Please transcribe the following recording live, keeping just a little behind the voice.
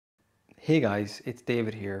Hey guys, it's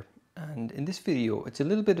David here, and in this video it's a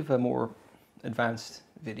little bit of a more advanced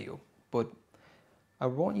video, but I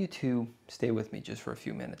want you to stay with me just for a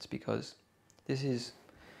few minutes because this is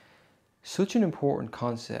such an important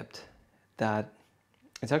concept that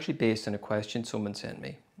it's actually based on a question someone sent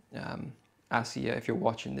me. Asia, if you're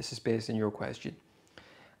watching, this is based on your question,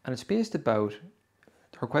 and it's based about,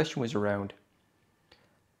 her question was around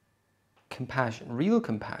compassion, real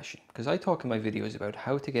compassion, because I talk in my videos about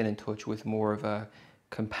how to get in touch with more of a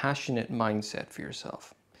compassionate mindset for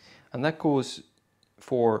yourself. And that goes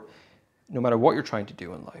for no matter what you're trying to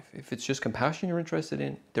do in life. If it's just compassion you're interested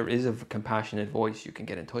in, there is a compassionate voice you can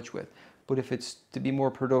get in touch with. But if it's to be more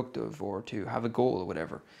productive or to have a goal or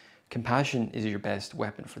whatever, compassion is your best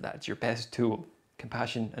weapon for that. It's your best tool.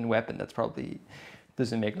 Compassion and weapon, that's probably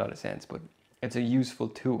doesn't make a lot of sense, but it's a useful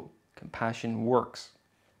tool. Compassion works.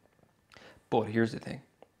 But here's the thing.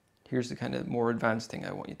 Here's the kind of more advanced thing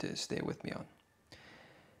I want you to stay with me on.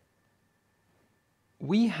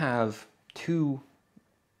 We have two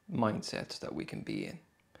mindsets that we can be in.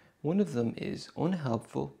 One of them is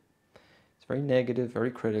unhelpful. It's very negative,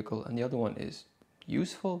 very critical. And the other one is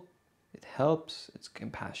useful. It helps. It's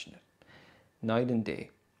compassionate. Night and day.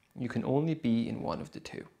 You can only be in one of the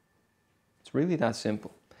two. It's really that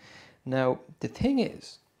simple. Now, the thing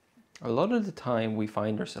is, a lot of the time we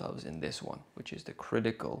find ourselves in this one, which is the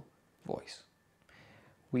critical voice.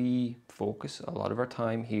 We focus a lot of our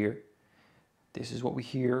time here. This is what we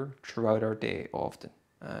hear throughout our day often.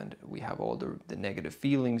 And we have all the negative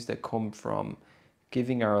feelings that come from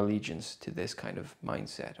giving our allegiance to this kind of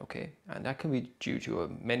mindset, okay? And that can be due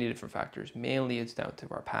to many different factors. Mainly it's down to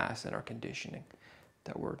our past and our conditioning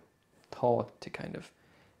that we're taught to kind of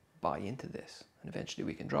buy into this. And eventually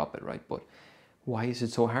we can drop it, right? But why is it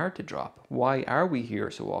so hard to drop? Why are we here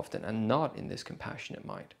so often and not in this compassionate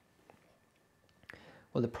mind?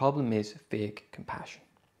 Well, the problem is fake compassion.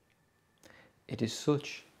 It is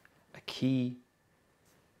such a key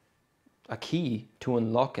to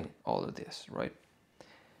unlocking all of this, right?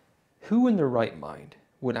 Who in their right mind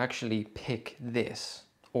would actually pick this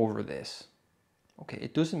over this? Okay,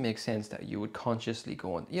 it doesn't make sense that you would consciously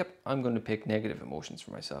go on, yep, I'm going to pick negative emotions for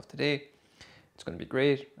myself today. It's going to be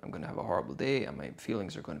great, I'm going to have a horrible day, and my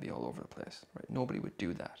feelings are going to be all over the place. Right? Nobody would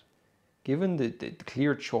do that. Given the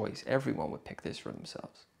clear choice, everyone would pick this for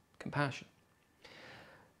themselves. Compassion.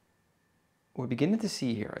 We're beginning to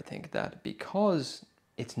see here, I think, that because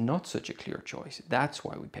it's not such a clear choice, that's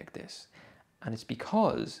why we pick this. And it's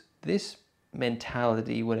because this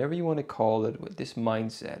mentality, whatever you want to call it, with this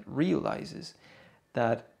mindset, realizes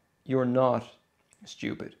that you're not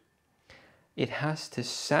stupid. It has to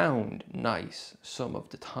sound nice some of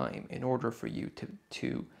the time in order for you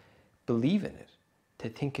to believe in it, to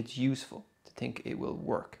think it's useful, to think it will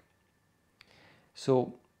work.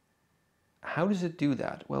 So how does it do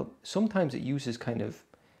that? Well, sometimes it uses kind of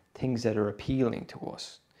things that are appealing to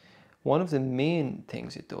us. One of the main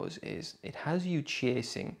things it does is it has you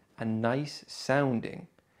chasing a nice sounding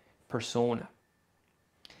persona.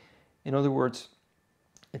 In other words,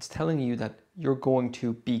 it's telling you that you're going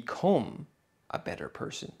to become a better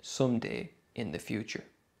person someday in the future.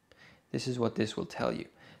 This is what this will tell you.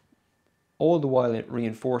 All the while it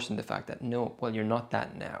reinforcing the fact that no, well, you're not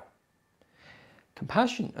that now.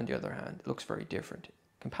 Compassion, on the other hand, looks very different.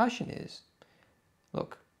 Compassion is,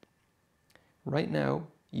 look, right now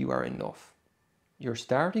you are enough. Your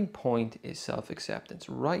starting point is self-acceptance.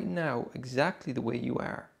 Right now, exactly the way you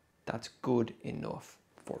are, that's good enough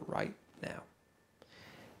for right now.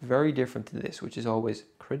 Very different to this, which is always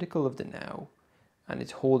critical of the now, and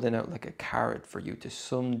it's holding out like a carrot for you to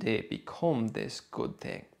someday become this good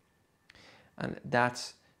thing. And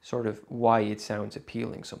that's sort of why it sounds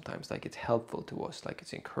appealing sometimes, like it's helpful to us, like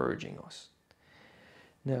it's encouraging us.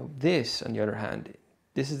 Now this, on the other hand,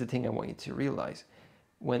 this is the thing I want you to realize.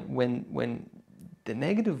 When the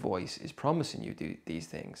negative voice is promising you these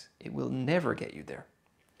things, it will never get you there.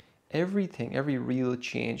 Everything, every real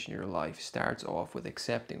change in your life starts off with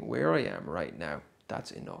accepting where I am right now.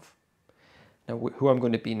 That's enough. Now, who I'm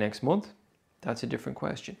going to be next month, that's a different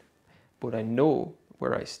question. But I know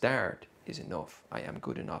where I start is enough. I am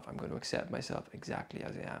good enough. I'm going to accept myself exactly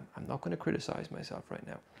as I am. I'm not going to criticize myself right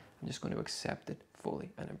now. I'm just going to accept it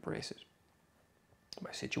fully and embrace it.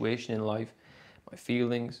 My situation in life, my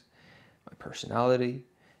feelings, my personality,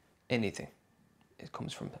 anything. It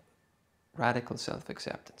comes from radical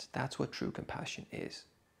self-acceptance. That's what true compassion is.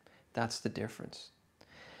 That's the difference.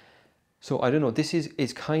 So I don't know, this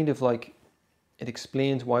is kind of like, it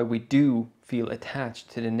explains why we do feel attached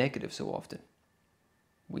to the negative so often.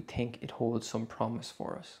 We think it holds some promise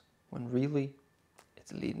for us, when really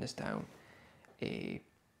it's leading us down a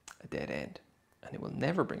a dead end, and it will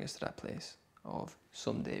never bring us to that place of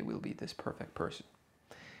someday we'll be this perfect person.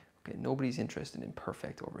 Okay, nobody's interested in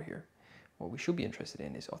perfect over here. What we should be interested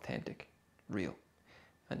in is authentic, real.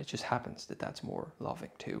 And it just happens that that's more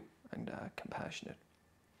loving too, and compassionate.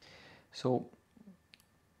 So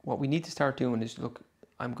what we need to start doing is, look,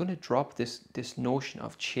 I'm going to drop this notion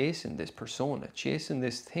of chasing this persona, chasing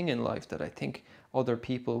this thing in life that I think other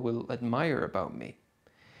people will admire about me.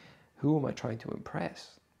 Who am I trying to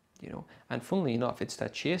impress? You know, and funnily enough, it's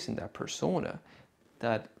that chasing that persona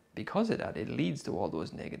that, because of that, it leads to all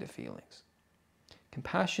those negative feelings.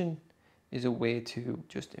 Compassion is a way to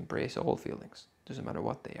just embrace all feelings. Doesn't matter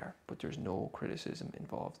what they are, but there's no criticism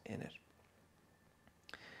involved in it.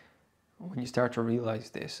 When you start to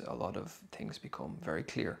realize this, a lot of things become very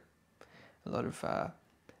clear. A lot of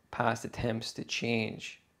past attempts to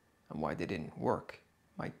change and why they didn't work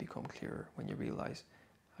might become clearer when you realize,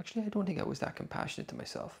 actually, I don't think I was that compassionate to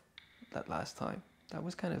myself that last time. That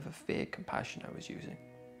was kind of a fake compassion I was using.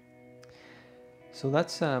 So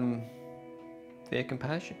that's fake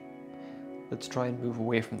compassion. Let's try and move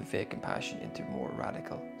away from the fake compassion into more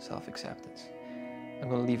radical self-acceptance. I'm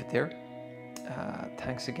going to leave it there.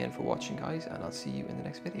 Thanks again for watching, guys, and I'll see you in the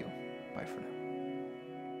next video. Bye for now.